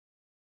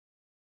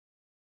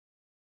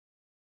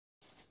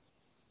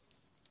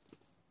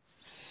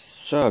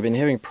So I've been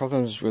having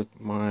problems with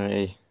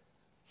my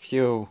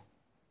fuel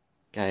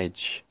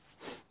gauge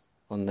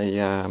on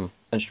the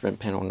instrument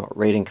panel not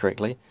reading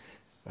correctly.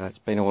 It's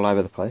been all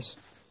over the place,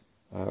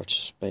 which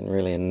has been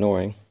really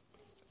annoying.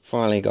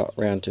 Finally got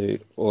round to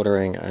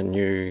ordering a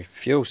new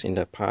fuel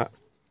sender part.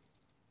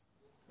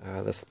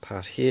 This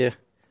part here,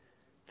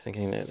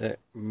 thinking that that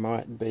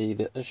might be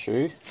the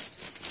issue,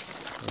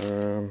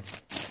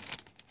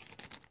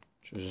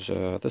 which is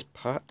this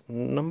part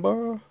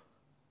number.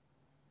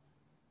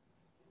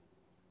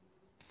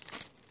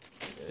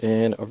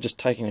 And I've just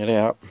taken it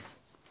out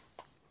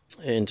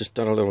and just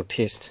done a little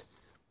test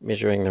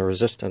measuring the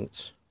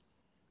resistance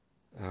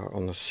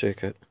on the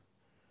circuit,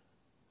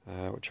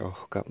 which I'll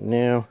hook up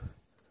now.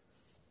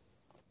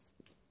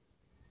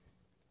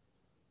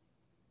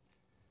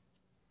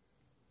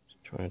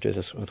 Just trying to do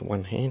this with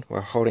one hand while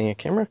holding a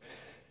camera.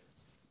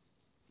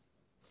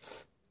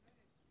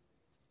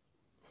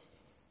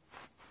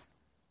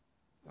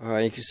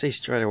 You can see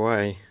straight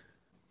away,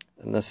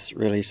 and this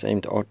really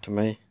seemed odd to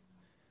me.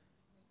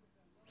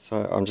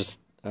 So I'm just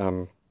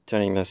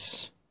turning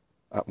this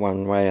up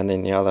one way and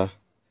then the other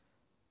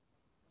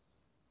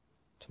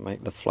to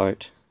make the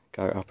float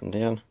go up and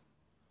down.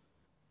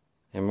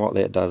 And what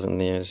that does in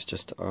there is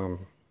just,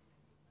 can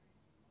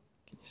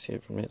you see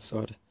it from that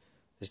side?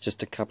 There's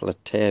just a couple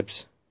of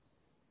tabs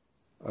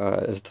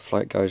as the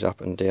float goes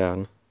up and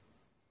down.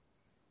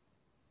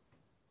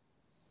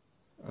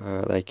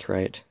 They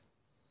create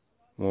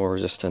more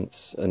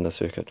resistance in the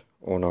circuit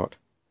or not,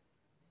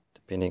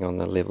 depending on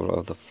the level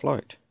of the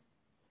float.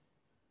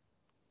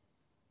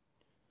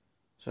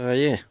 So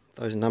yeah,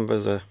 those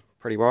numbers are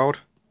pretty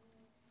wild.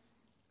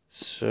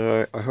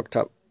 So I hooked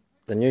up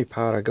the new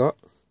part I got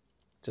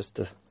just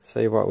to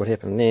see what would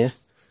happen there,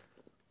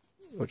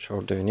 which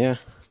I'll do now.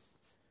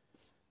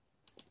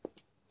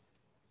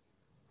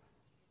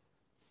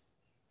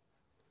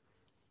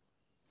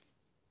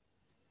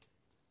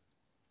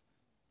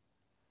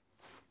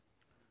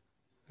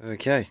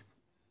 Okay,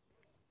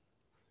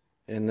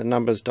 and the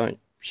numbers don't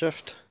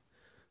shift.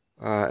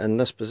 In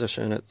this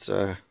position it's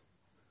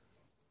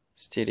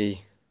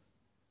steady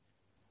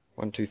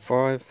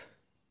 125.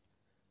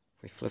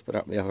 If we flip it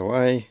up the other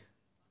way,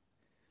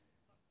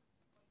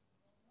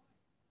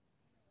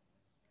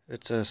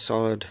 it's a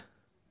solid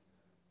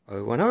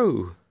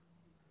 010.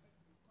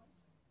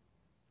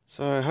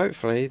 So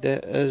hopefully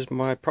that is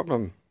my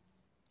problem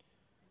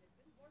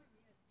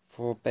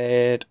for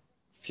bad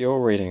fuel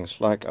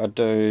readings. Like I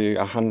do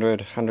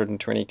 100,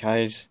 120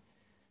 k's,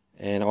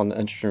 and on the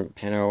instrument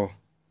panel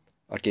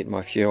I'd get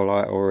my fuel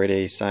light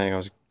already saying I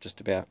was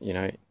just about,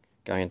 going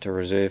into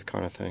reserve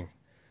kind of thing,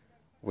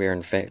 where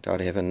in fact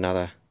I'd have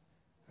another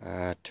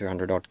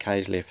 200 odd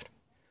k's left.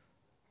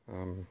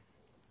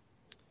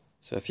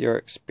 So if you're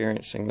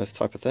experiencing this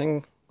type of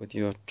thing with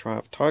your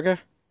Triumph Tiger,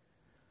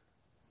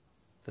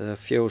 the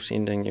fuel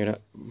sending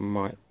unit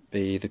might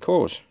be the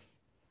cause.